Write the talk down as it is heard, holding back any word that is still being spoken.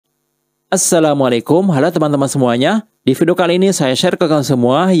Assalamualaikum, halo teman-teman semuanya. Di video kali ini saya share ke kalian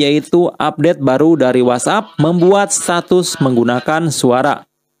semua yaitu update baru dari WhatsApp membuat status menggunakan suara.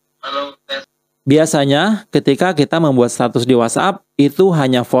 Biasanya ketika kita membuat status di WhatsApp itu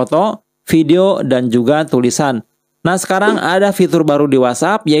hanya foto, video, dan juga tulisan. Nah sekarang ada fitur baru di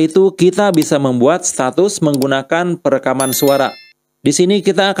WhatsApp yaitu kita bisa membuat status menggunakan perekaman suara. Di sini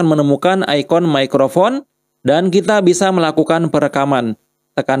kita akan menemukan ikon mikrofon dan kita bisa melakukan perekaman.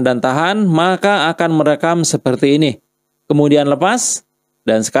 Tekan dan tahan, maka akan merekam seperti ini. Kemudian lepas,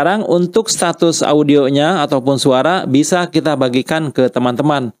 dan sekarang untuk status audionya ataupun suara bisa kita bagikan ke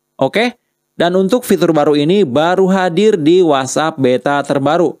teman-teman. Oke? Dan untuk fitur baru ini baru hadir di WhatsApp beta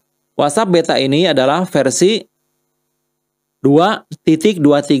terbaru. WhatsApp beta ini adalah versi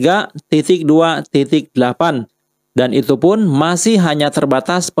 2.23.2.8. Dan itu pun masih hanya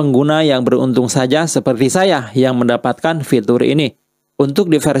terbatas pengguna yang beruntung saja seperti saya yang mendapatkan fitur ini.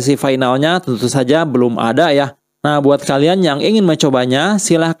 Untuk di versi finalnya tentu saja belum ada ya. Nah buat kalian yang ingin mencobanya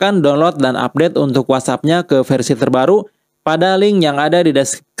silahkan download dan update untuk WhatsApp-nya ke versi terbaru pada link yang ada di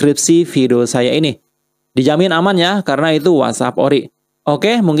deskripsi video saya ini. Dijamin aman ya karena itu WhatsApp ori.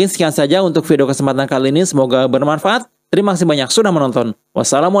 Oke mungkin sekian saja untuk video kesempatan kali ini, semoga bermanfaat. Terima kasih banyak sudah menonton.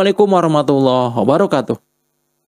 Wassalamualaikum warahmatullahi wabarakatuh.